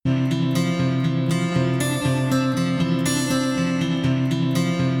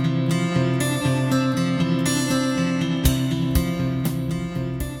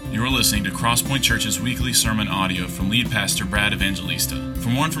Crosspoint Church's weekly sermon audio from lead pastor Brad Evangelista. For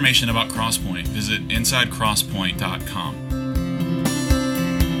more information about Crosspoint, visit insidecrosspoint.com.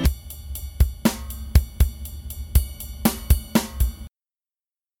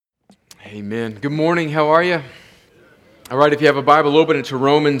 Amen. Good morning. How are you? All right, if you have a Bible, open it to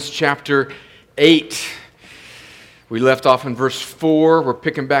Romans chapter 8. We left off in verse 4. We're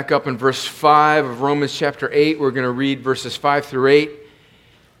picking back up in verse 5 of Romans chapter 8. We're going to read verses 5 through 8.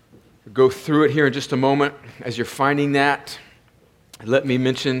 We'll go through it here in just a moment. As you're finding that, let me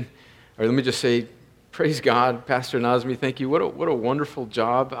just say, praise God, Pastor Nazmi, thank you. What a wonderful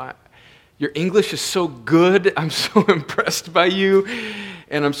job. Your English is so good. I'm so impressed by you.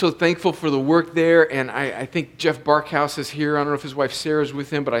 And I'm so thankful for the work there. And I think Jeff Barkhouse is here. I don't know if his wife Sarah's with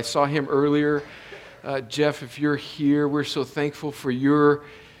him, but I saw him earlier. Jeff, if you're here, we're so thankful for your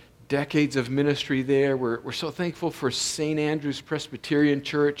decades of ministry there. We're so thankful for St. Andrew's Presbyterian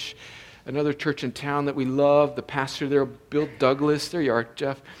Church, another church in town that we love. The pastor there, Bill Douglas. There you are,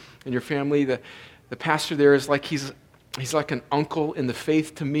 Jeff, and your family. The pastor there is like he's like an uncle in the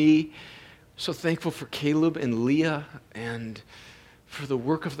faith to me. So thankful for Caleb and Leah and for the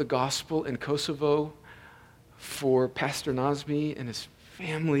work of the gospel in Kosovo, for Pastor Nazmi and his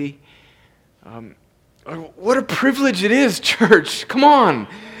family. What a privilege it is, church. Come on.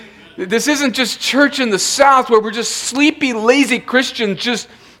 This isn't just church in the South where we're just sleepy, lazy Christians just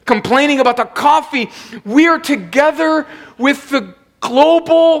complaining about the coffee. We are together with the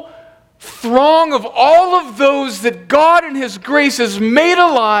global throng of all of those that God in His grace has made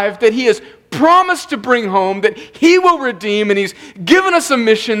alive, that He has promised to bring home, that He will redeem, and He's given us a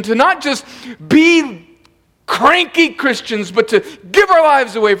mission to not just be cranky Christians, but to give our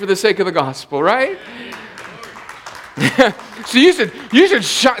lives away for the sake of the gospel, right? So you should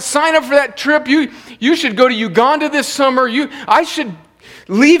sign up for that trip. You should go to Uganda this summer. I should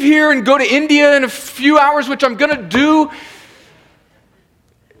leave here and go to India in a few hours, which I'm going to do.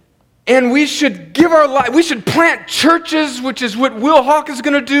 And we should give our life. We should plant churches, which is what Will Hawk is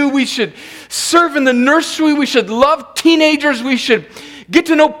going to do. We should serve in the nursery. We should love teenagers. We should get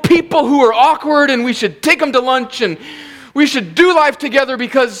to know people who are awkward, and we should take them to lunch, and we should do life together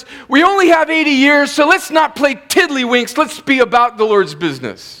because we only have 80 years, so let's not play tiddlywinks. Let's be about the Lord's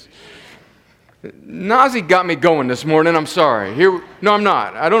business. Nazi got me going this morning. I'm sorry. No, I'm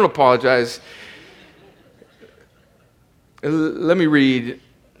not. I don't apologize. Let me read.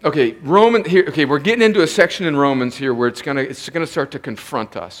 Okay, we're getting into a section in Romans here where it's gonna start to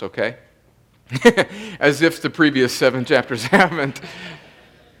confront us, okay? As if the previous 7 chapters haven't.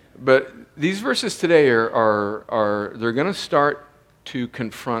 But these verses today they're going to start to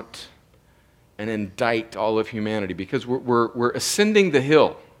confront and indict all of humanity because we're ascending the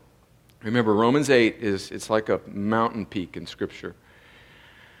hill. Remember, Romans 8 it's like a mountain peak in Scripture.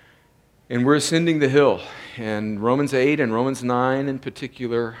 And we're ascending the hill. And Romans 8 and Romans 9 in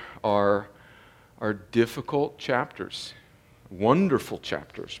particular are difficult chapters. Wonderful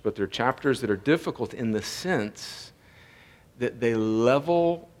chapters, but they're chapters that are difficult in the sense that they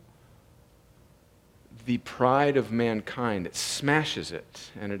level the pride of mankind. It smashes it,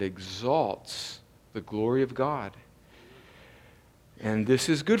 and it exalts the glory of God. And this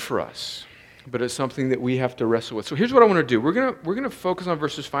is good for us, but it's something that we have to wrestle with. So here's what I want to do. We're going to focus on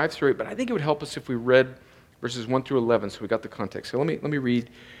verses 5 through 8, but I think it would help us if we read verses 1 through 11 so we got the context. So let me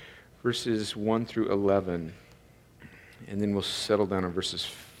read verses 1 through 11, and then we'll settle down on verses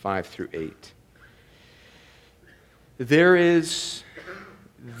 5 through 8. There is,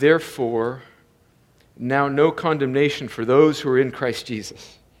 therefore, now no condemnation for those who are in Christ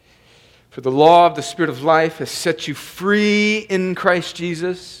Jesus. For the law of the Spirit of life has set you free in Christ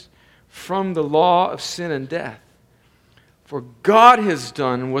Jesus from the law of sin and death. For God has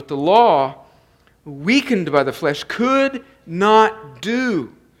done what the law, weakened by the flesh, could not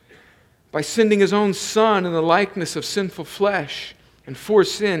do by sending His own Son in the likeness of sinful flesh. And for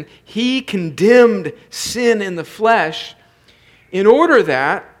sin, He condemned sin in the flesh in order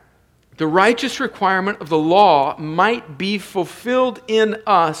that the righteous requirement of the law might be fulfilled in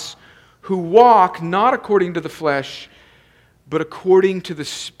us who walk not according to the flesh, but according to the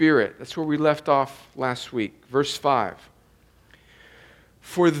Spirit. That's where we left off last week. Verse 5.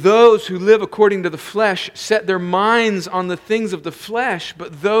 For those who live according to the flesh set their minds on the things of the flesh,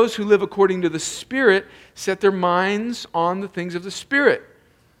 but those who live according to the Spirit set their minds on the things of the Spirit.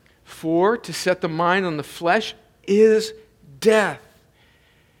 For to set the mind on the flesh is death,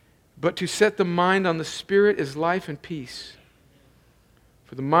 but to set the mind on the Spirit is life and peace.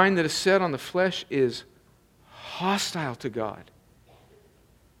 For the mind that is set on the flesh is hostile to God,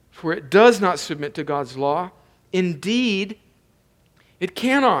 for it does not submit to God's law. Indeed, it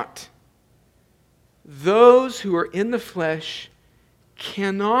cannot. those who are in the flesh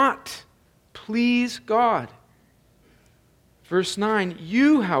cannot please God. Verse 9,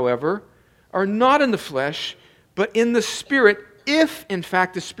 you, however, are not in the flesh, but in the Spirit, if, in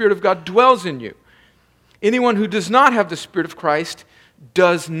fact, the Spirit of God dwells in you. Anyone who does not have the Spirit of Christ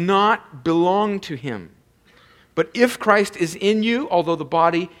does not belong to him. But if Christ is in you, although the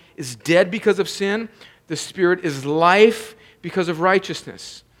body is dead because of sin, the Spirit is life because of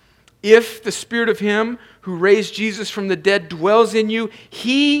righteousness. If the Spirit of Him who raised Jesus from the dead dwells in you,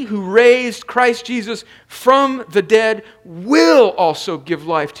 He who raised Christ Jesus from the dead will also give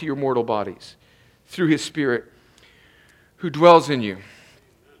life to your mortal bodies through His Spirit who dwells in you.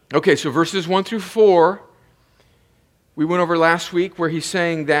 Okay, so verses 1 through 4, we went over last week where he's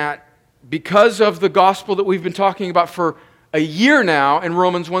saying that because of the gospel that we've been talking about for a year now in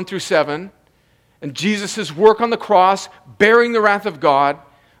Romans 1 through 7, and Jesus' work on the cross, bearing the wrath of God,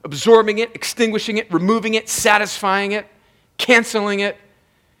 absorbing it, extinguishing it, removing it, satisfying it, canceling it,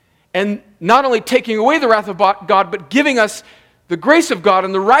 and not only taking away the wrath of God, but giving us the grace of God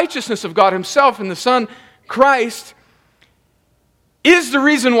and the righteousness of God Himself and the Son, Christ, is the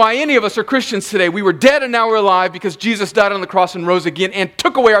reason why any of us are Christians today. We were dead and now we're alive because Jesus died on the cross and rose again and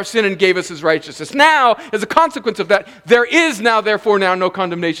took away our sin and gave us His righteousness. Now, as a consequence of that, there is now, therefore, now no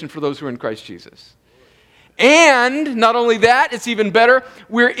condemnation for those who are in Christ Jesus. And not only that, it's even better,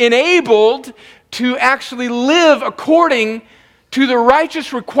 we're enabled to actually live according to the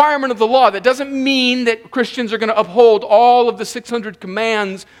righteous requirement of the law. That doesn't mean that Christians are going to uphold all of the 600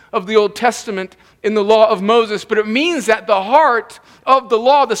 commands of the Old Testament in the law of Moses, but it means that the heart of the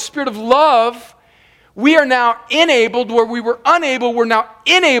law, the spirit of love, we are now enabled, where we were unable, we're now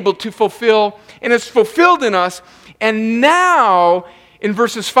enabled to fulfill, and it's fulfilled in us. And now, in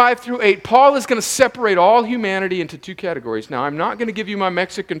verses 5 through 8, Paul is going to separate all humanity into two categories. Now, I'm not going to give you my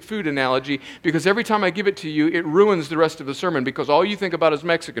Mexican food analogy, because every time I give it to you, it ruins the rest of the sermon, because all you think about is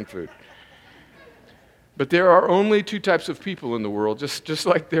Mexican food. But there are only two types of people in the world, just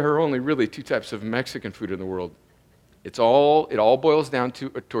like there are only really two types of Mexican food in the world. It all boils down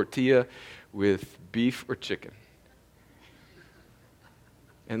to a tortilla with beef or chicken.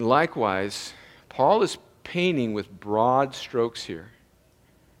 And likewise, Paul is painting with broad strokes here.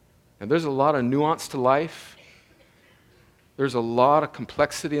 And there's a lot of nuance to life. There's a lot of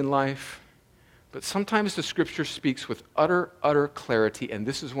complexity in life. But sometimes the Scripture speaks with utter clarity, and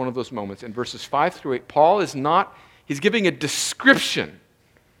this is one of those moments. In verses 5 through 8, Paul he's giving a description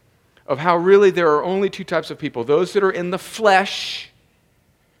of how really there are only two types of people: those that are in the flesh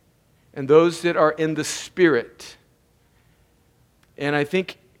and those that are in the Spirit. And I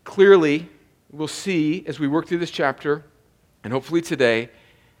think clearly we'll see as we work through this chapter, and hopefully today,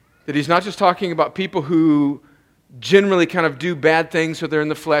 that he's not just talking about people who generally kind of do bad things, so they're in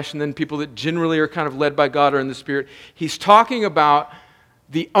the flesh, and then people that generally are kind of led by God are in the Spirit. He's talking about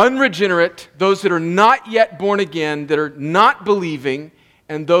the unregenerate, those that are not yet born again, that are not believing,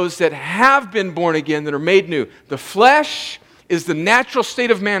 and those that have been born again, that are made new. The flesh is the natural state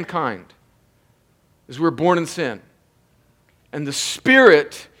of mankind, as we're born in sin. And the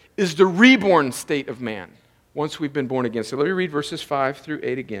Spirit is the reborn state of man, once we've been born again. So let me read verses 5 through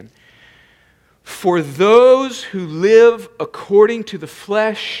 8 again. For those who live according to the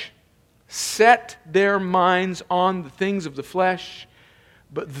flesh set their minds on the things of the flesh,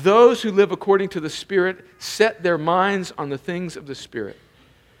 but those who live according to the Spirit set their minds on the things of the Spirit.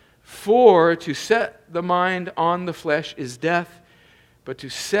 For to set the mind on the flesh is death, but to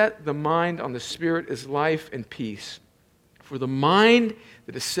set the mind on the Spirit is life and peace. For the mind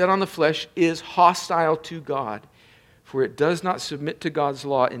that is set on the flesh is hostile to God, for it does not submit to God's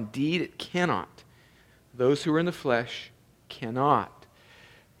law. Indeed, it cannot. Those who are in the flesh cannot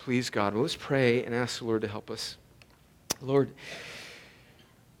please God. Well, let's pray and ask the Lord to help us. Lord,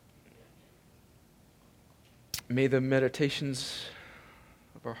 may the meditations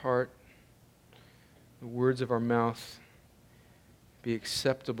of our heart, the words of our mouth, be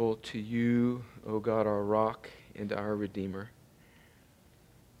acceptable to you, O God, our rock and our Redeemer.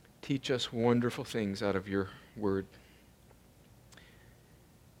 Teach us wonderful things out of your word.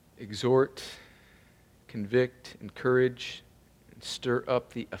 Exhort, convict, encourage, and stir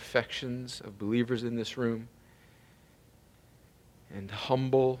up the affections of believers in this room, and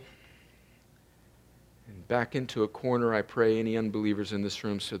humble and back into a corner, I pray, any unbelievers in this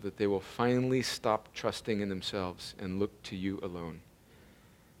room, so that they will finally stop trusting in themselves and look to you alone.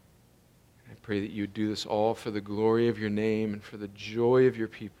 I pray that you would do this all for the glory of your name and for the joy of your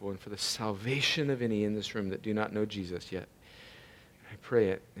people and for the salvation of any in this room that do not know Jesus yet. I pray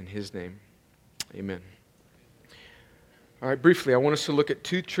it in his name. Amen. All right, briefly, I want us to look at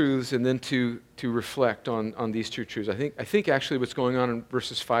two truths and then to reflect on these two truths. I think actually what's going on in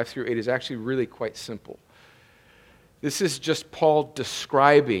verses 5 through 8 is actually really quite simple. This is just Paul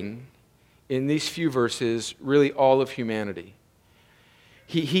describing, in these few verses, really all of humanity.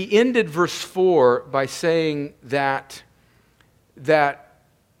 He ended verse 4 by saying that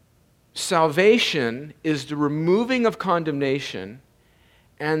salvation is the removing of condemnation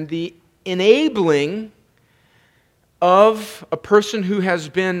and the enabling of a person who has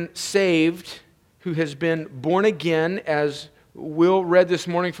been saved, who has been born again, as Will read this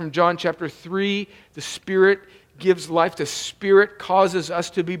morning from John chapter 3, the Spirit gives life, the Spirit causes us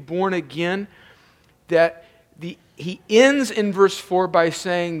to be born again. He ends in verse 4 by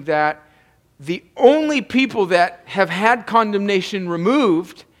saying that the only people that have had condemnation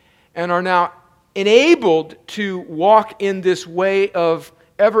removed and are now enabled to walk in this way of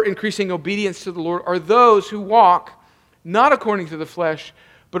ever-increasing obedience to the Lord are those who walk not according to the flesh,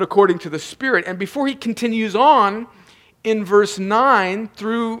 but according to the Spirit. And before he continues on in verse 9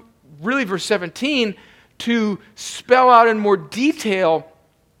 through really verse 17 to spell out in more detail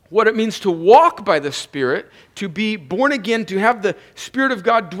what it means to walk by the Spirit, to be born again, to have the Spirit of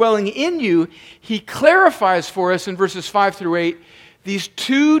God dwelling in you, he clarifies for us in verses 5 through 8 these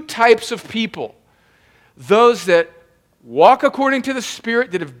two types of people. Those that walk according to the Spirit,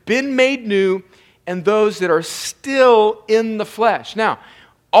 that have been made new, and those that are still in the flesh. Now,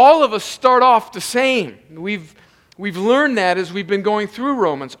 all of us start off the same. We've learned that as we've been going through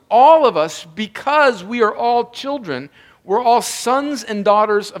Romans. All of us, because we are all children, we're all sons and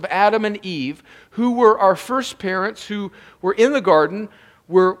daughters of Adam and Eve, who were our first parents, who were in the garden,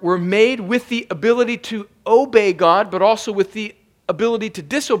 were made with the ability to obey God, but also with the ability to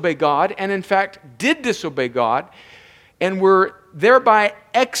disobey God, and in fact did disobey God, and were thereby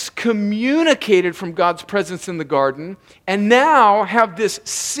excommunicated from God's presence in the garden, and now have this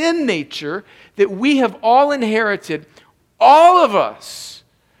sin nature that we have all inherited. All of us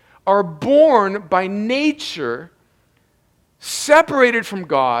are born by nature separated from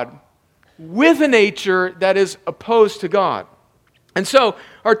God, with a nature that is opposed to God. And so,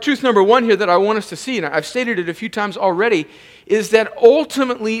 our truth number one here that I want us to see, and I've stated it a few times already, is that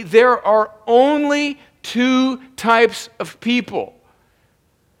ultimately there are only two types of people.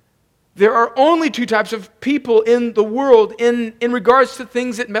 There are only two types of people in the world in regards to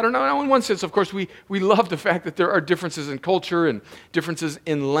things that matter. Now, in one sense, of course, we love the fact that there are differences in culture and differences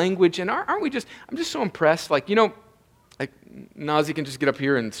in language. And aren't we just, I'm just so impressed. Like Nazi can just get up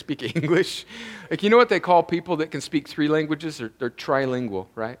here and speak English. Like, you know what they call people that can speak three languages? They're trilingual,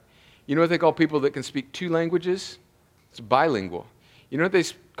 right? You know what they call people that can speak two languages? It's bilingual. You know what they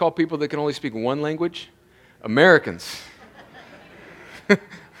call people that can only speak one language? Americans.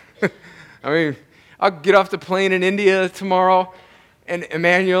 I mean, I'll get off the plane in India tomorrow, and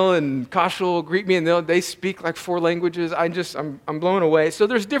Emmanuel and Kaushal will greet me, and they speak like four languages. I'm blown away. So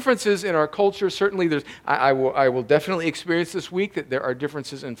there's differences in our culture. Certainly, I will definitely experience this week that there are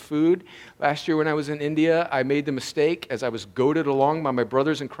differences in food. Last year when I was in India, I made the mistake, as I was goaded along by my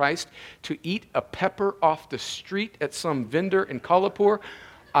brothers in Christ, to eat a pepper off the street at some vendor in Kolhapur.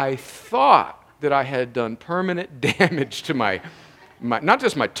 I thought that I had done permanent damage to my not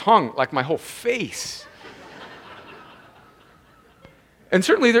just my tongue, like my whole face. And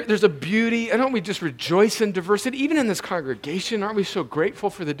certainly there's a beauty, and don't we just rejoice in diversity? Even in this congregation, aren't we so grateful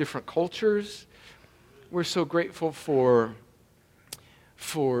for the different cultures? We're so grateful for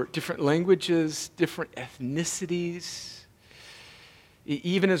different languages, different ethnicities,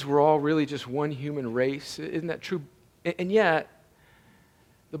 even as we're all really just one human race. Isn't that true? And yet,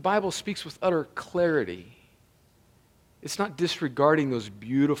 the Bible speaks with utter clarity. It's not disregarding those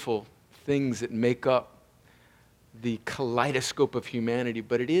beautiful things that make up the kaleidoscope of humanity,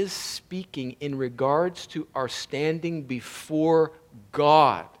 but it is speaking in regards to our standing before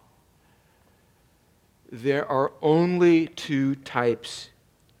God. There are only two types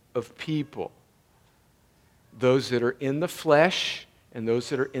of people: those that are in the flesh and those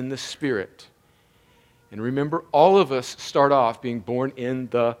that are in the Spirit. And remember, all of us start off being born in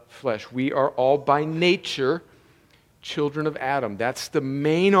the flesh. We are all by nature children of Adam. That's the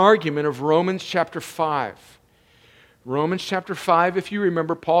main argument of Romans chapter 5. Romans chapter 5, if you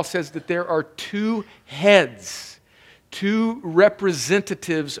remember, Paul says that there are two heads, two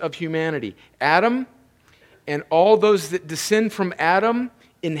representatives of humanity. Adam and all those that descend from Adam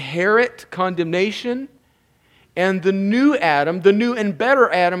inherit condemnation. And the new Adam, the new and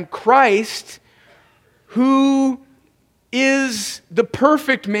better Adam, Christ, who is the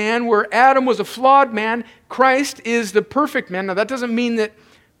perfect man, where Adam was a flawed man, Christ is the perfect man. Now, that doesn't mean that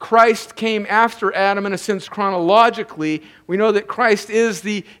Christ came after Adam in a sense chronologically. We know that Christ is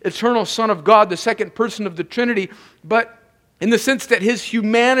the eternal Son of God, the second person of the Trinity, but in the sense that his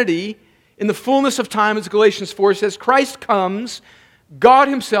humanity, in the fullness of time, as Galatians 4 says, Christ comes, God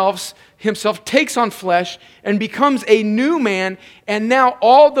himself takes on flesh and becomes a new man, and now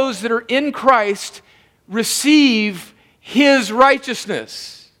all those that are in Christ receive his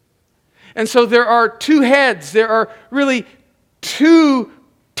righteousness. And so there are two heads, there are really two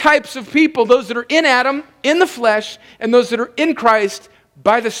types of people, those that are in Adam, in the flesh, and those that are in Christ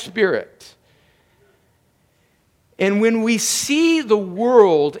by the Spirit. And when we see the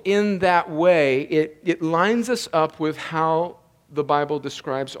world in that way, it lines us up with how the Bible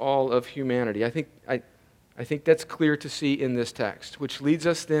describes all of humanity. I think that's clear to see in this text, which leads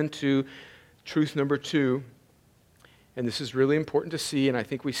us then to truth number 2. And this is really important to see, and I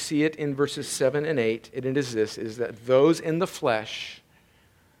think we see it in verses 7 and 8, and it is this, is that those in the flesh.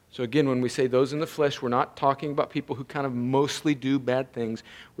 So again, when we say those in the flesh, we're not talking about people who kind of mostly do bad things.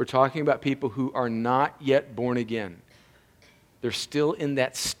 We're talking about people who are not yet born again. They're still in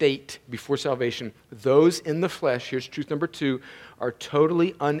that state before salvation. Those in the flesh, here's truth number 2, are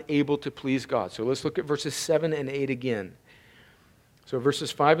totally unable to please God. So let's look at verses 7 and 8 again. So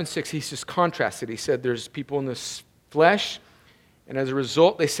verses 5 and 6, he's just contrasted. He said there's people in the flesh, and as a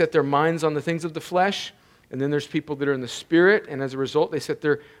result, they set their minds on the things of the flesh. And then there's people that are in the Spirit, and as a result, they set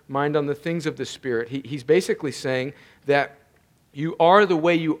their mind on the things of the Spirit. He's basically saying that you are the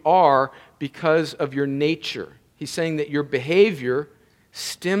way you are because of your nature. He's saying that your behavior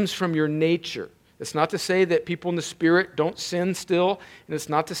stems from your nature. It's not to say that people in the Spirit don't sin still, and it's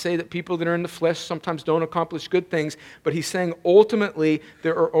not to say that people that are in the flesh sometimes don't accomplish good things, but he's saying ultimately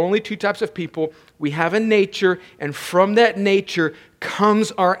there are only two types of people. We have a nature, and from that nature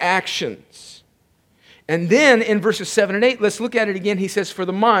comes our actions. And then in verses 7 and 8, let's look at it again. He says, for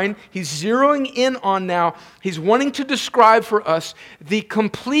the mind, he's zeroing in on now, he's wanting to describe for us the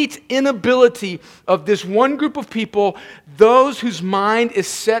complete inability of this one group of people, those whose mind is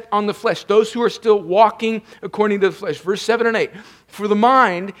set on the flesh, those who are still walking according to the flesh. Verse 7 and 8, for the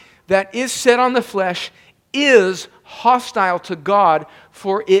mind that is set on the flesh is hostile to God,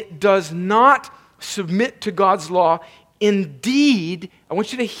 for it does not submit to God's law. Indeed, I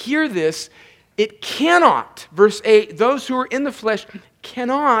want you to hear this, it cannot, verse 8, those who are in the flesh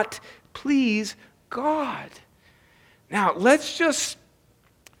cannot please God. Now, let's just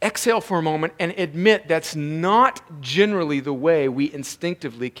exhale for a moment and admit that's not generally the way we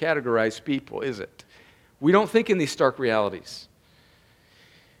instinctively categorize people, is it? We don't think in these stark realities.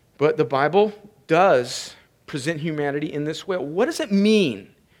 But the Bible does present humanity in this way. What does it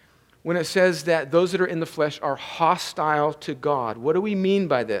mean when it says that those that are in the flesh are hostile to God? What do we mean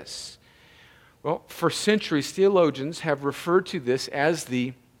by this? Well, for centuries, theologians have referred to this as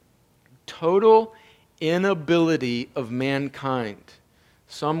the total inability of mankind.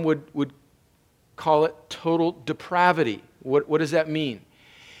 Some would call it total depravity. What does that mean?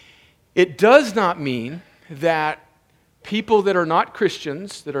 It does not mean that people that are not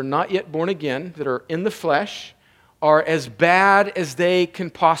Christians, that are not yet born again, that are in the flesh, are as bad as they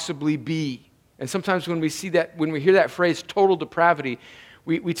can possibly be. And sometimes when we hear that phrase, total depravity,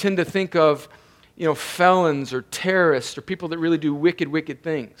 we tend to think of felons or terrorists or people that really do wicked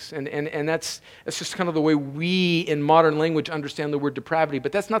things. And that's just kind of the way we in modern language understand the word depravity.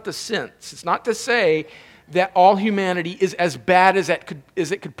 But that's not the sense. It's not to say that all humanity is as bad as it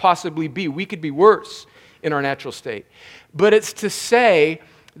could possibly be. We could be worse in our natural state. But it's to say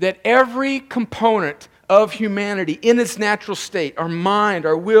that every component of humanity in its natural state, our mind,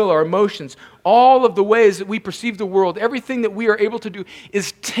 our will, our emotions, all of the ways that we perceive the world, everything that we are able to do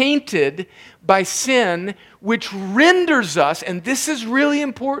is tainted by sin, which renders us, and this is really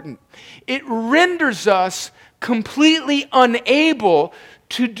important, it renders us completely unable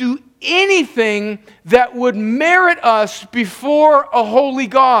to do anything that would merit us before a holy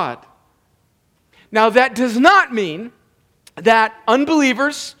God. Now, that does not mean that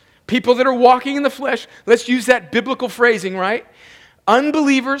unbelievers, people that are walking in the flesh, let's use that biblical phrasing, right?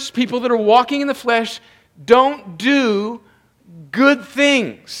 Unbelievers, people that are walking in the flesh, don't do good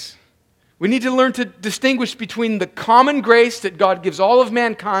things. We need to learn to distinguish between the common grace that God gives all of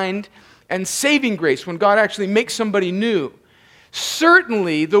mankind and saving grace, when God actually makes somebody new.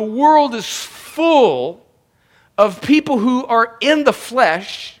 Certainly, the world is full of people who are in the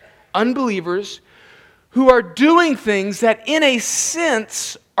flesh, unbelievers, who are doing things that in a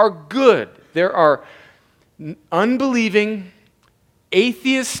sense are good. There are unbelieving,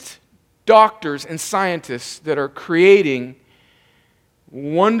 atheist doctors and scientists that are creating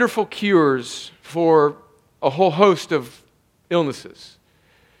wonderful cures for a whole host of illnesses.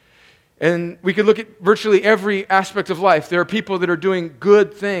 And we could look at virtually every aspect of life. There are people that are doing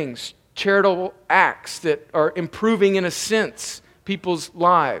good things, charitable acts that are improving, in a sense, people's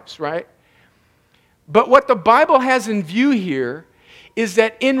lives, right? But what the Bible has in view here is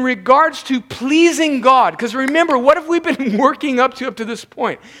that in regards to pleasing God, because remember, what have we been working up to this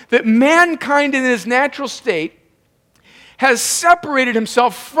point? That mankind in his natural state has separated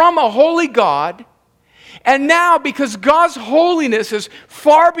himself from a holy God, and now because God's holiness is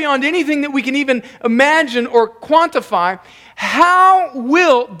far beyond anything that we can even imagine or quantify,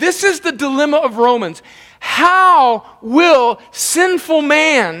 this is the dilemma of Romans, how will sinful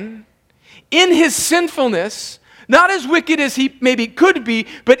man in his sinfulness, not as wicked as he maybe could be,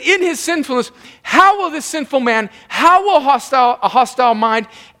 but in his sinfulness, how will this sinful man, how will a hostile mind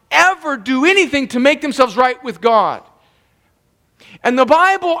ever do anything to make themselves right with God? And the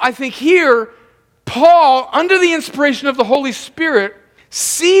Bible, I think here, Paul, under the inspiration of the Holy Spirit,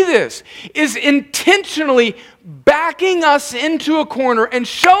 is intentionally backing us into a corner and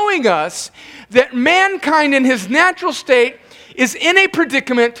showing us that mankind in his natural state is in a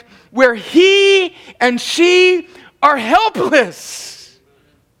predicament where he and she are helpless.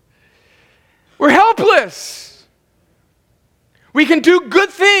 We're helpless. We can do good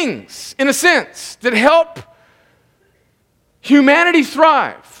things, in a sense, that help humanity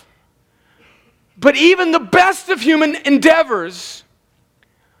thrive. But even the best of human endeavors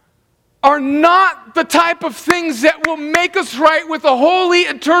are not the type of things that will make us right with a holy,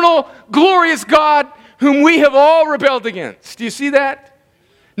 eternal, glorious God whom we have all rebelled against. Do you see that?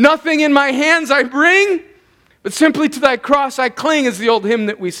 Nothing in my hands I bring, but simply to thy cross I cling, is the old hymn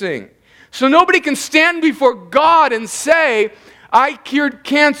that we sing. So nobody can stand before God and say, I cured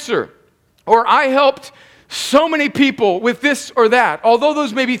cancer, or I helped so many people with this or that. Although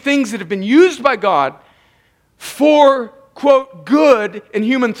those may be things that have been used by God for, quote, good and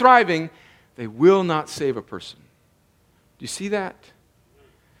human thriving, they will not save a person. Do you see that?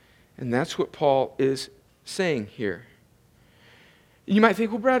 And that's what Paul is saying here. You might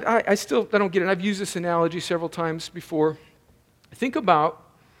think, well, Brad, I don't get it. I've used this analogy several times before. Think about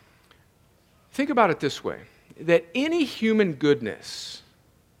it this way, that any human goodness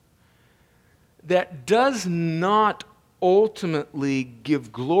that does not ultimately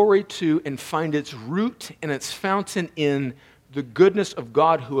give glory to and find its root and its fountain in the goodness of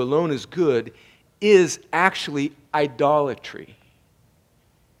God who alone is good is actually idolatry.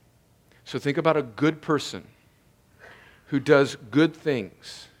 So think about a good person who does good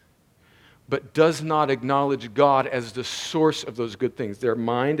things, but does not acknowledge God as the source of those good things. Their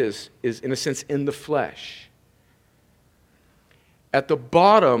mind is in a sense, in the flesh. At the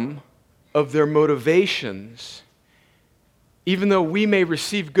bottom of their motivations, even though we may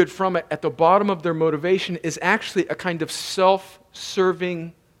receive good from it, at the bottom of their motivation is actually a kind of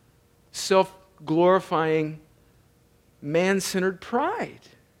self-serving, self-glorifying, man-centered pride.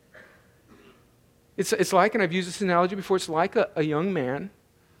 It's like, and I've used this analogy before, it's like a young man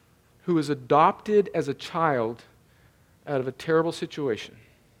who was adopted as a child out of a terrible situation,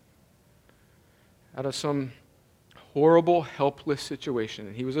 out of some horrible, helpless situation.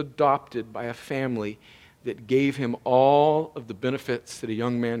 And he was adopted by a family that gave him all of the benefits that a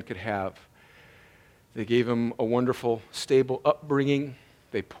young man could have. They gave him a wonderful, stable upbringing.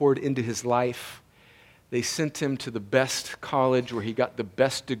 They poured into his life. They sent him to the best college where he got the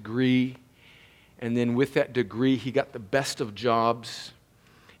best degree. And then with that degree, he got the best of jobs.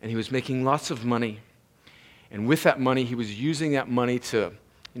 And he was making lots of money. And with that money, he was using that money to,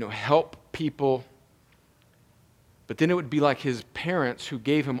 help people. But then it would be like his parents who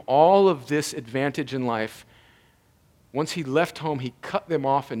gave him all of this advantage in life. Once he left home, he cut them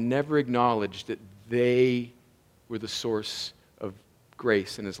off and never acknowledged that they were the source of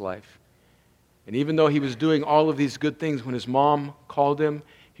grace in his life. And even though he was doing all of these good things, when his mom called him,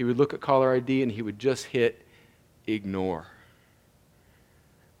 he would look at caller ID and he would just hit ignore.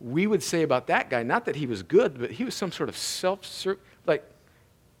 We would say about that guy, not that he was good, but he was some sort of like,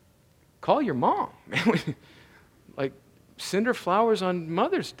 call your mom. Like, send her flowers on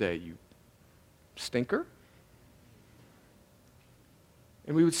Mother's Day, you stinker.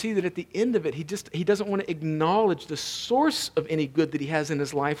 And we would see that at the end of it, he doesn't want to acknowledge the source of any good that he has in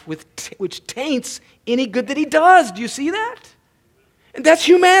his life, which taints any good that he does. Do you see that? And that's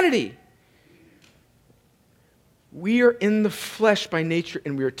humanity. We are in the flesh by nature,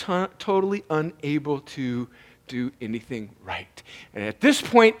 and we are totally unable to do anything right. And at this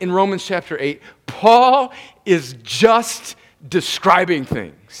point in Romans chapter 8, Paul is just describing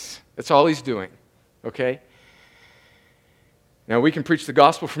things. That's all he's doing, okay? Now, we can preach the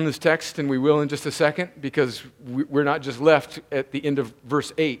gospel from this text, and we will in just a second, because we're not just left at the end of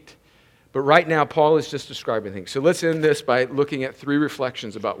verse 8. But right now, Paul is just describing things. So let's end this by looking at 3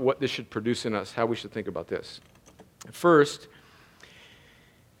 reflections about what this should produce in us, how we should think about this. First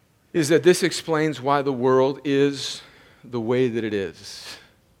is that this explains why the world is the way that it is.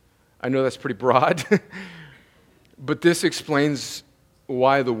 I know that's pretty broad, but this explains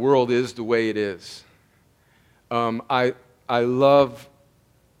why the world is the way it is. I love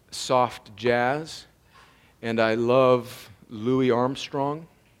soft jazz, and I love Louis Armstrong,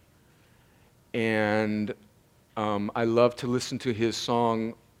 and I love to listen to his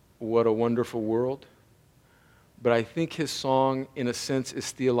song, What a Wonderful World. But I think his song, in a sense,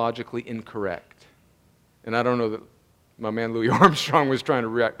 is theologically incorrect. And I don't know that my man Louis Armstrong was trying to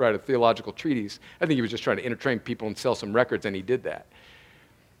write a theological treatise. I think he was just trying to entertain people and sell some records, and he did that.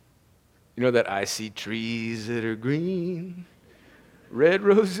 You know that, I see trees that are green, red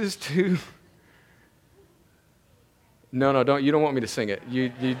roses too. No, don't. You don't want me to sing it.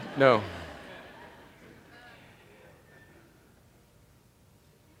 No.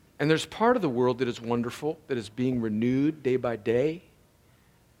 And there's part of the world that is wonderful, that is being renewed day by day.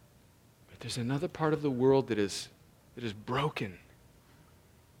 But there's another part of the world that is broken.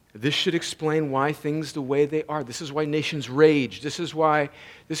 This should explain why things the way they are. This is why nations rage. This is why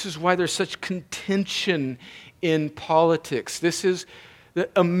there's such contention in politics.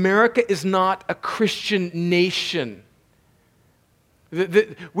 America is not a Christian nation.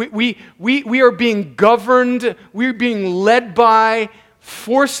 We are being governed, we're being led by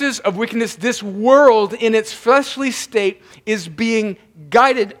forces of wickedness. This world in its fleshly state is being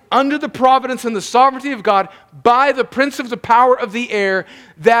guided under the providence and the sovereignty of God by the prince of the power of the air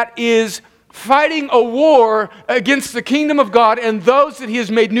that is fighting a war against the kingdom of God and those that he has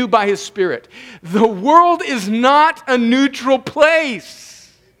made new by his Spirit. The world is not a neutral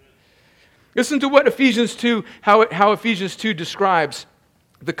place. Listen to what Ephesians 2, how Ephesians 2 describes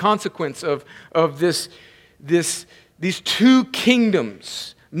the consequence of these 2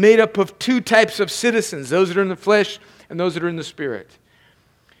 kingdoms made up of 2 types of citizens, those that are in the flesh and those that are in the Spirit.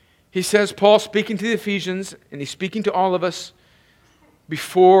 He says, Paul speaking to the Ephesians, and he's speaking to all of us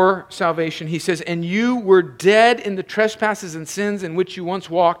before salvation, he says, and you were dead in the trespasses and sins in which you once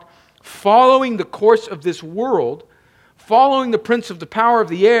walked, following the course of this world, following the prince of the power of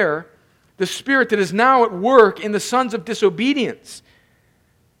the air, the spirit that is now at work in the sons of disobedience.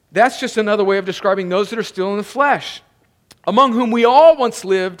 That's just another way of describing those that are still in the flesh, among whom we all once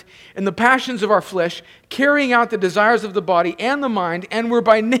lived in the passions of our flesh, carrying out the desires of the body and the mind, and were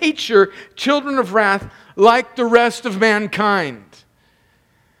by nature children of wrath like the rest of mankind.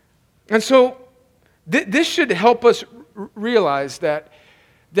 And so this should help us realize that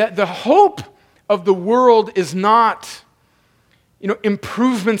the hope of the world is not,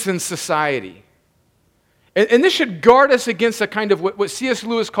 improvements in society. And this should guard us against a kind of what C.S.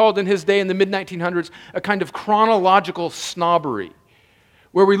 Lewis called in his day in the mid-1900s, a kind of chronological snobbery,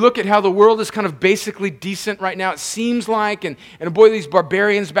 where we look at how the world is kind of basically decent right now, it seems like, and boy, these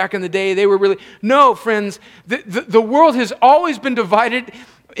barbarians back in the day, they were really... No, friends, the world has always been divided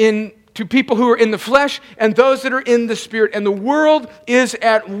into people who are in the flesh and those that are in the Spirit. And the world is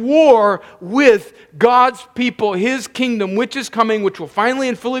at war with God's people, His kingdom, which is coming, which will finally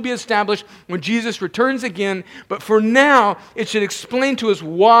and fully be established when Jesus returns again. But for now, it should explain to us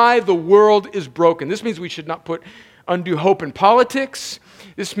why the world is broken. This means we should not put undue hope in politics.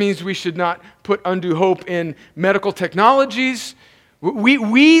 This means we should not put undue hope in medical technologies.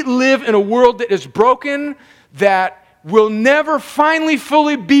 We live in a world that is broken, that will never finally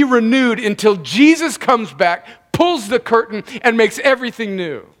fully be renewed until Jesus comes back, pulls the curtain, and makes everything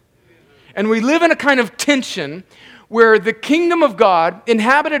new. And we live in a kind of tension where the kingdom of God,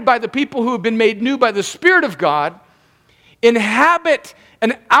 inhabited by the people who have been made new by the Spirit of God, inhabit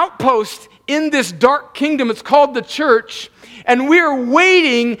an outpost in this dark kingdom. It's called the church. And we are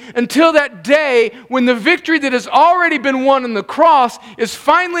waiting until that day when the victory that has already been won on the cross is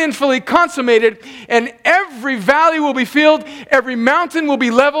finally and fully consummated, and every valley will be filled, every mountain will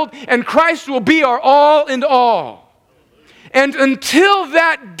be leveled, and Christ will be our all and all. And until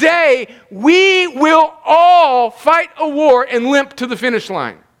that day, we will all fight a war and limp to the finish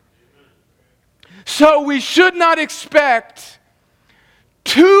line. So we should not expect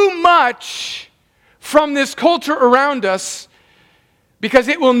too much from this culture around us, because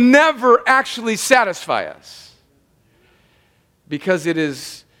it will never actually satisfy us. Because it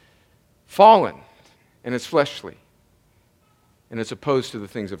is fallen, and it's fleshly, and it's opposed to the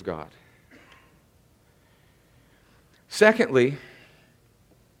things of God. Secondly,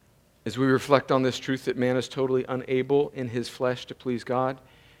 as we reflect on this truth that man is totally unable in his flesh to please God,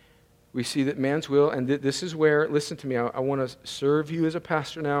 we see that man's will, and this is where, listen to me, I want to serve you as a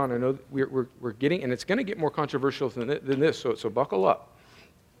pastor now, and I know we're getting, and it's going to get more controversial than this, so buckle up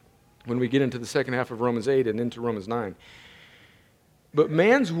when we get into the second half of Romans 8 and into Romans 9. But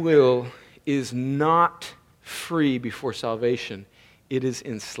man's will is not free before salvation. It is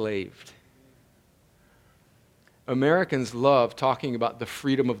enslaved. Americans love talking about the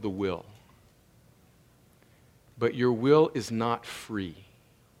freedom of the will. But your will is not free.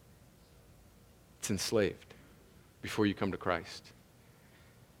 It's enslaved before you come to Christ.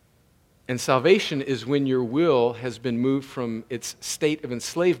 And salvation is when your will has been moved from its state of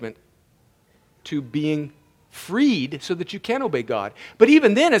enslavement to being freed so that you can obey God. But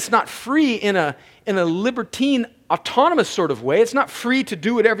even then, it's not free in a libertine, autonomous sort of way. It's not free to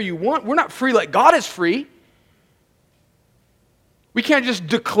do whatever you want. We're not free like God is free. We can't just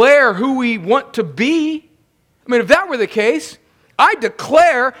declare who we want to be. I mean, if that were the case, I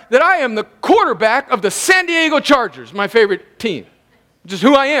declare that I am the quarterback of the San Diego Chargers, my favorite team. Just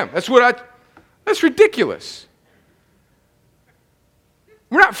who I am. That's ridiculous.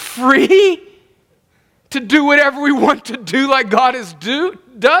 We're not free to do whatever we want to do like God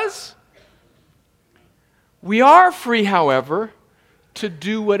does. We are free, however, to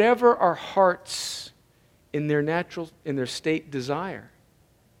do whatever our hearts in their state desire.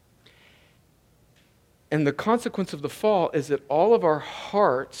 And the consequence of the fall is that all of our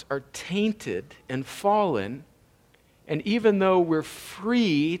hearts are tainted and fallen, and even though we're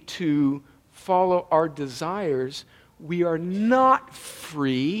free to follow our desires, we are not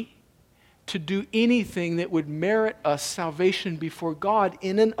free to do anything that would merit us salvation before God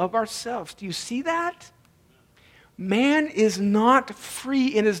in and of ourselves. Do you see that? Man is not free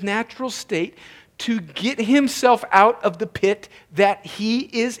in his natural state to get himself out of the pit that he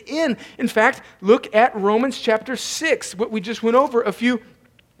is in. In fact, look at Romans chapter 6, what we just went over a few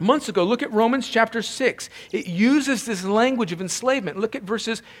months ago. Look at Romans chapter 6. It uses this language of enslavement. Look at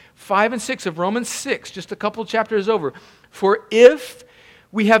verses 5 and 6 of Romans 6, just a couple chapters over. For if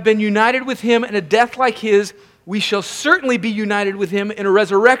we have been united with him in a death like his, we shall certainly be united with him in a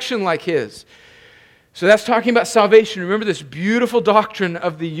resurrection like his. So that's talking about salvation. Remember this beautiful doctrine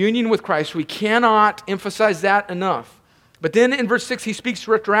of the union with Christ. We cannot emphasize that enough. But then in verse 6, he speaks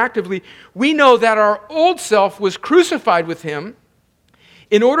retroactively. We know that our old self was crucified with him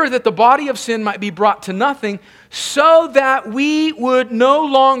in order that the body of sin might be brought to nothing, so that we would no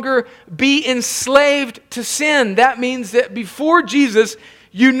longer be enslaved to sin. That means that before Jesus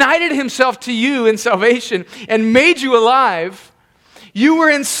united himself to you in salvation and made you alive, you were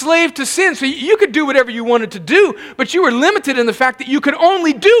enslaved to sin. So you could do whatever you wanted to do, but you were limited in the fact that you could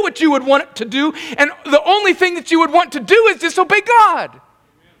only do what you would want to do, and the only thing that you would want to do is disobey God.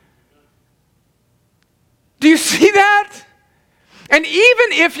 Do you see that? And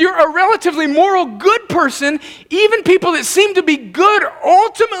even if you're a relatively moral, good person, even people that seem to be good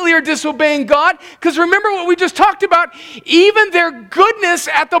ultimately are disobeying God. Because remember what we just talked about, even their goodness,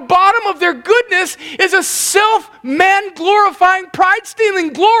 at the bottom of their goodness, is a self-man-glorifying,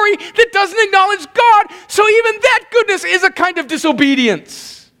 pride-stealing glory that doesn't acknowledge God. So even that goodness is a kind of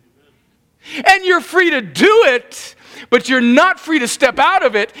disobedience. And you're free to do it, but you're not free to step out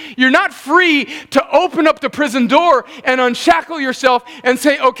of it. You're not free to open up the prison door and unshackle yourself and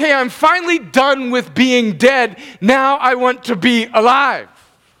say, okay, I'm finally done with being dead. Now I want to be alive.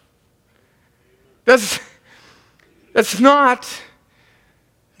 That's not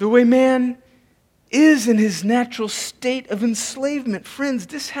the way man is in his natural state of enslavement. Friends,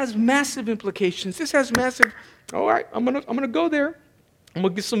 this has massive implications. This has massive, all right, I'm gonna go there. I'm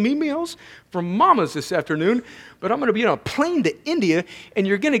going to get some emails from mamas this afternoon, but I'm going to be on a plane to India, and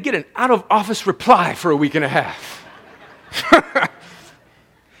you're going to get an out-of-office reply for a week and a half.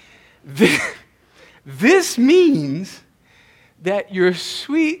 This means that your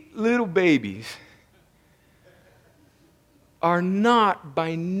sweet little babies are not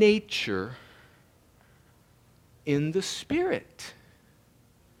by nature in the Spirit.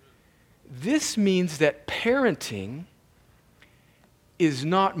 This means that parenting is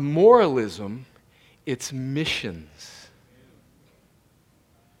not moralism, it's missions.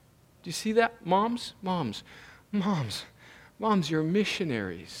 Do you see that, moms? Moms, you're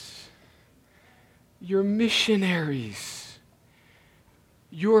missionaries. You're missionaries.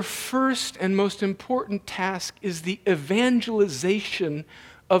 Your first and most important task is the evangelization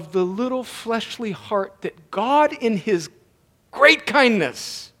of the little fleshly heart that God, in his great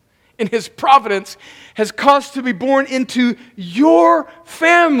kindness, in his providence, has caused to be born into your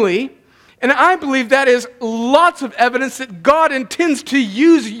family. And I believe that is lots of evidence that God intends to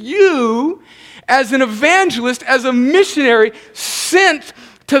use you as an evangelist, as a missionary sent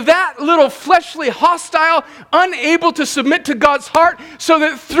to that little fleshly, hostile, unable to submit to God's heart, so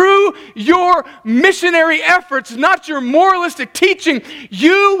that through your missionary efforts, not your moralistic teaching,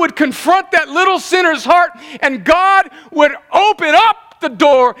 you would confront that little sinner's heart and God would open up the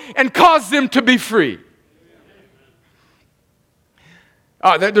door and cause them to be free.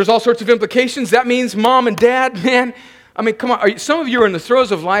 There's all sorts of implications. That means mom and dad, man, I mean, come on. Some of you are in the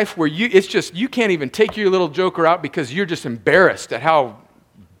throes of life where you can't even take your little joker out because you're just embarrassed at how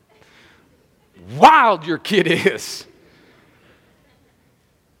wild your kid is.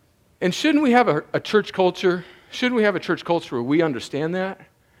 And shouldn't we have a church culture? Shouldn't we have a church culture where we understand that?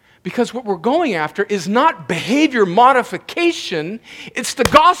 Because what we're going after is not behavior modification. It's the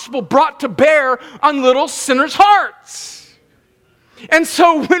gospel brought to bear on little sinners' hearts. And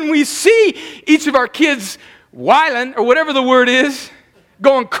so when we see each of our kids whiling, or whatever the word is,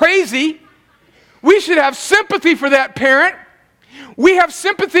 going crazy, we should have sympathy for that parent. We have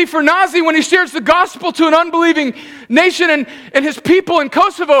sympathy for Nazi when he shares the gospel to an unbelieving nation and his people in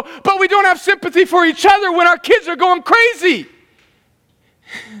Kosovo, but we don't have sympathy for each other when our kids are going crazy.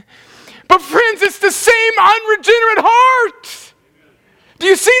 But friends, it's the same unregenerate heart. Do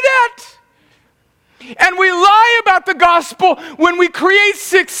you see that? And we lie about the gospel when we create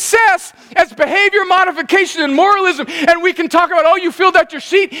success as behavior modification and moralism. And we can talk about, oh, you filled out your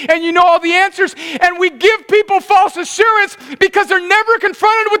sheet and you know all the answers. And we give people false assurance because they're never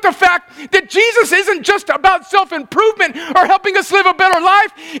confronted with the fact that Jesus isn't just about self-improvement or helping us live a better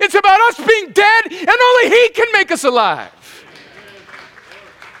life. It's about us being dead and only He can make us alive.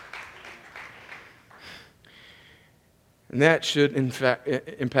 And that should, in fact,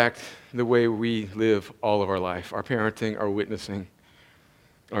 impact the way we live all of our life, our parenting, our witnessing,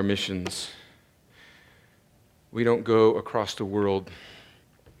 our missions. We don't go across the world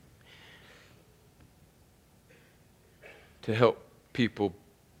to help people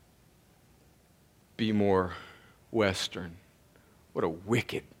be more Western. What a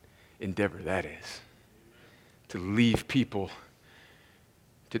wicked endeavor that is. To leave people,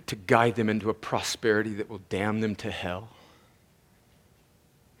 to guide them into a prosperity that will damn them to hell.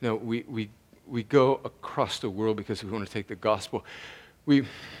 No, we go across the world because we want to take the gospel. We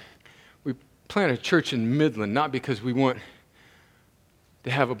plant a church in Midland not because we want to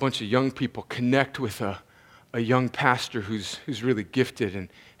have a bunch of young people connect with a young pastor who's really gifted and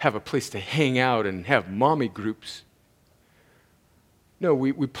have a place to hang out and have mommy groups. No,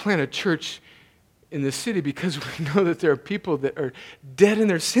 we plant a church in the city because we know that there are people that are dead in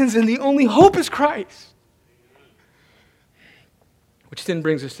their sins and the only hope is Christ. Which then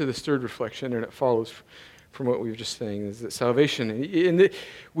brings us to this third reflection, and it follows from what we were just saying, is that salvation,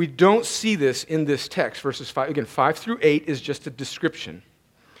 we don't see this in this text, verses 5. Again, 5 through 8 is just a description.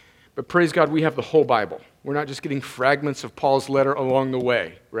 But praise God, we have the whole Bible. We're not just getting fragments of Paul's letter along the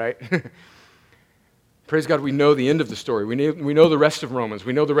way, right? Praise God, we know the end of the story. We know the rest of Romans.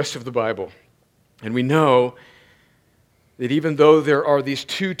 We know the rest of the Bible. And we know that even though there are these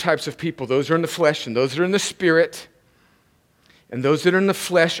two types of people, those who are in the flesh and those that are in the spirit, and those that are in the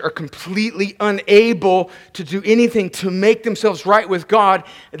flesh are completely unable to do anything to make themselves right with God,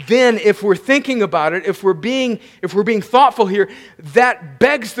 then if we're thinking about it, if we're being thoughtful here, that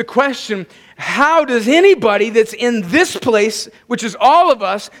begs the question, how does anybody that's in this place, which is all of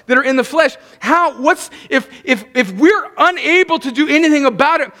us that are in the flesh, if we're unable to do anything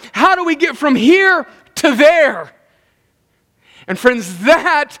about it, how do we get from here to there? And friends,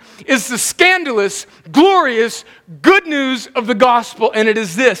 that is the scandalous, glorious, good news of the gospel. And it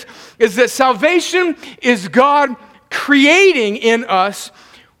is this, is that salvation is God creating in us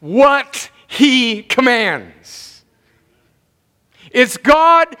what He commands. It's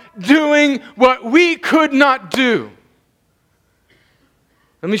God doing what we could not do.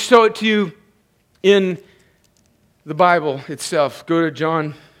 Let me show it to you in the Bible itself. Go to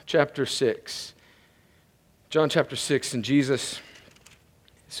John chapter 6. John chapter 6, and Jesus,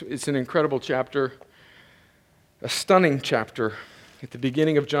 it's an incredible chapter, a stunning chapter. At the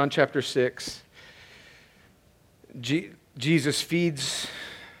beginning of John chapter 6, Jesus feeds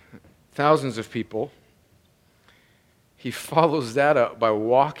thousands of people. He follows that up by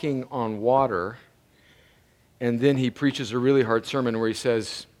walking on water, and then he preaches a really hard sermon where he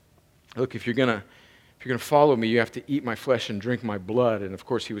says, look, if you're gonna follow me, you have to eat my flesh and drink my blood. And of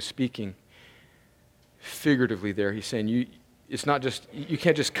course, he was speaking figuratively there. He's saying it's not just, you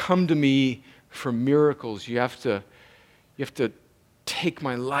can't just come to me for miracles. You have to take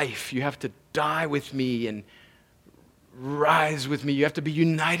my life. You have to die with me and rise with me. You have to be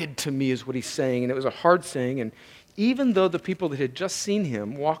united to me, is what he's saying. And it was a hard saying. And even though the people that had just seen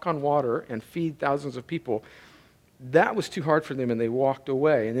him walk on water and feed thousands of people, that was too hard for them, and they walked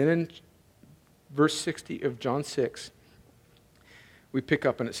away. And then in verse 60 of John 6, we pick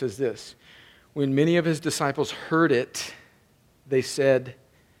up and it says this: when many of his disciples heard it, they said,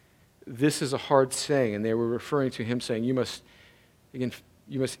 "This is a hard saying." And they were referring to him saying, you must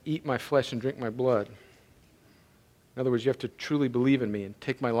eat my flesh and drink my blood. In other words, you have to truly believe in me and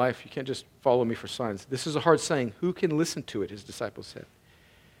take my life. You can't just follow me for signs. This is a hard saying. Who can listen to it? His disciples said.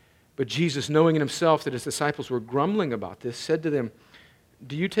 But Jesus, knowing in himself that his disciples were grumbling about this, said to them,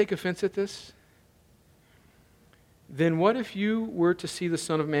 "Do you take offense at this? Then what if you were to see the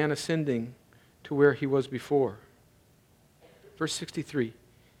Son of Man ascending to where he was before?" Verse 63,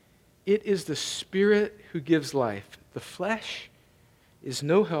 "It is the Spirit who gives life. The flesh is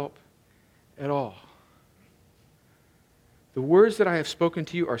no help at all. The words that I have spoken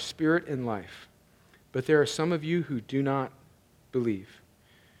to you are spirit and life, but there are some of you who do not believe."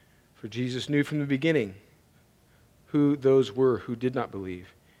 For Jesus knew from the beginning who those were who did not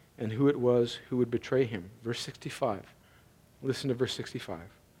believe and who it was who would betray him. Verse 65. Listen to verse 65.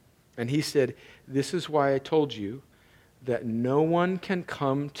 "And he said, 'This is why I told you that no one can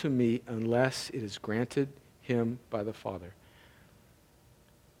come to me unless it is granted him by the Father.'"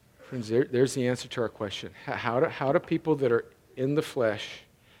 Friends, there's the answer to our question. How do people that are in the flesh,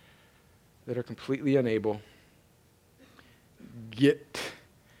 that are completely unable, get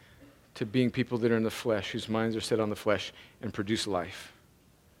to being people that are in the flesh, whose minds are set on the flesh, and produce life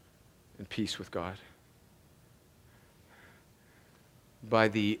and peace with God? By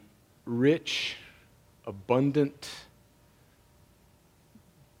the rich, abundant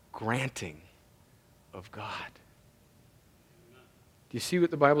granting of God. Do you see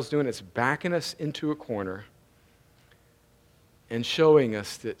what the Bible's doing? It's backing us into a corner and showing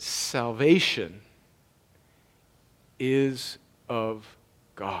us that salvation is of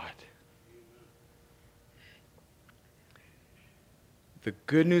God. The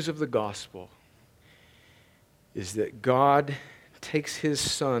good news of the gospel is that God takes his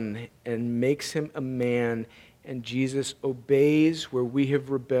Son and makes him a man, and Jesus obeys where we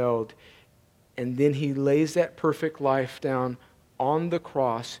have rebelled, and then he lays that perfect life down on the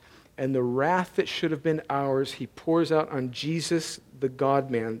cross, and the wrath that should have been ours, he pours out on Jesus, the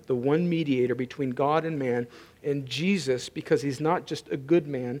God-man, the one mediator between God and man. And Jesus, because he's not just a good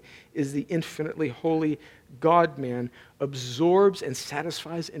man, is the infinitely holy God-man, absorbs and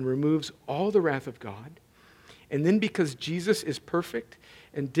satisfies and removes all the wrath of God. And then because Jesus is perfect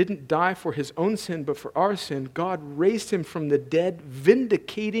and didn't die for his own sin but for our sin, God raised him from the dead,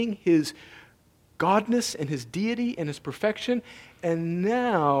 vindicating his godness and his deity and his perfection. And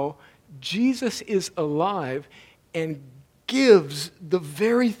now Jesus is alive and gives the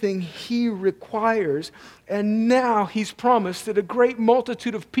very thing he requires. And now he's promised that a great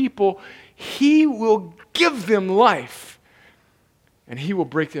multitude of people, he will give them life. And he will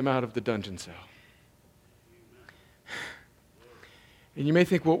break them out of the dungeon cell. And you may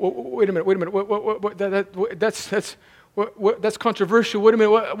think, well, wait a minute, that's controversial. Wait a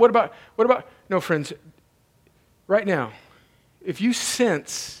minute, what about? No, friends, right now, if you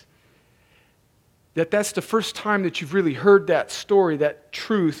sense that that's the first time that you've really heard that story, that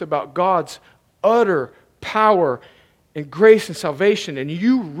truth about God's utter power and grace and salvation, and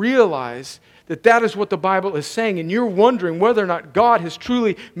you realize that that is what the Bible is saying, and you're wondering whether or not God has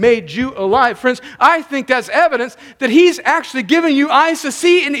truly made you alive, friends, I think that's evidence that he's actually given you eyes to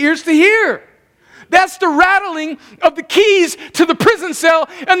see and ears to hear. That's the rattling of the keys to the prison cell,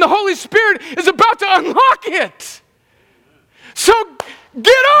 and the Holy Spirit is about to unlock it. So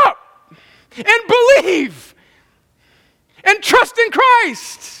get up and believe and trust in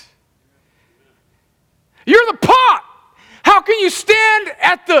Christ. You're the pot. How can you stand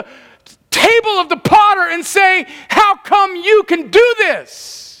at the table of the potter and say, how come you can do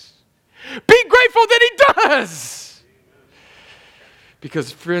this? Be grateful that he does.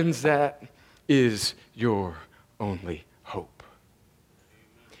 Because, friends, that is your only hope.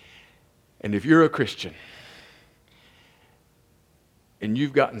 And if you're a Christian and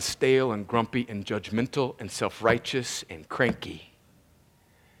you've gotten stale and grumpy and judgmental and self-righteous and cranky,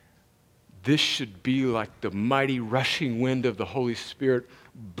 this should be like the mighty rushing wind of the Holy Spirit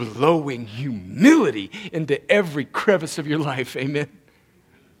blowing humility into every crevice of your life. Amen.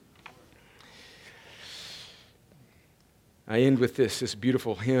 I end with this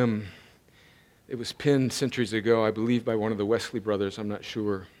beautiful hymn. It was penned centuries ago, I believe, by one of the Wesley brothers. I'm not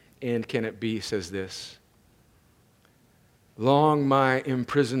sure. And Can It Be says this: "Long my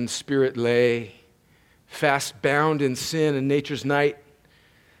imprisoned spirit lay, fast bound in sin and nature's night.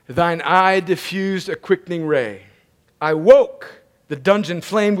 Thine eye diffused a quickening ray. I woke, the dungeon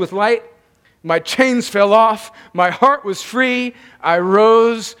flamed with light. My chains fell off. My heart was free. I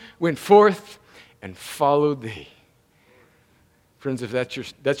rose, went forth, and followed thee. Friends, if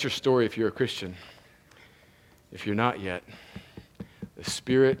that's your story if you're a Christian. If you're not yet, the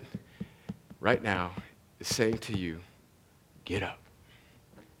Spirit right now is saying to you, get up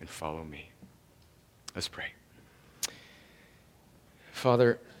and follow me. Let's pray.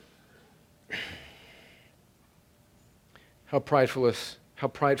 Father, how prideful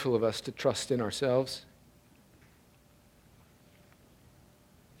of us to trust in ourselves.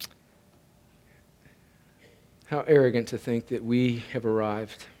 How arrogant to think that we have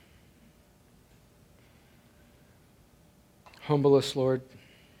arrived. Humble us, Lord.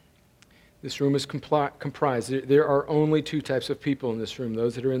 This room is comprised. There are only two types of people in this room.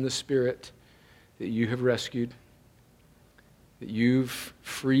 Those that are in the Spirit, that you have rescued, that you've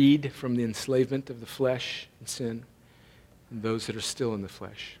freed from the enslavement of the flesh and sin, and those that are still in the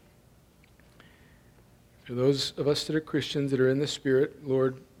flesh. For those of us that are Christians, that are in the Spirit,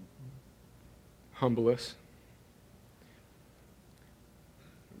 Lord, humble us.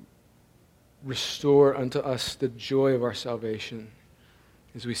 Restore unto us the joy of our salvation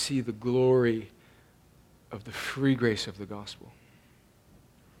as we see the glory of the free grace of the gospel.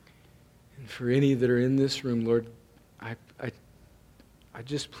 And for any that are in this room, Lord, I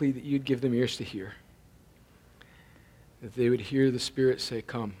just plead that you'd give them ears to hear. That they would hear the Spirit say,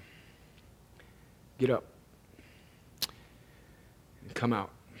 come, get up, and come out,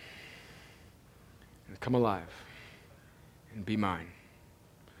 and come alive, and be mine.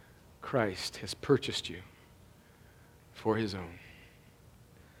 Christ has purchased you for his own.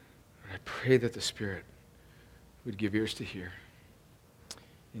 I pray that the Spirit would give ears to hear.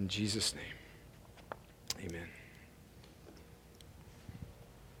 In Jesus' name, amen.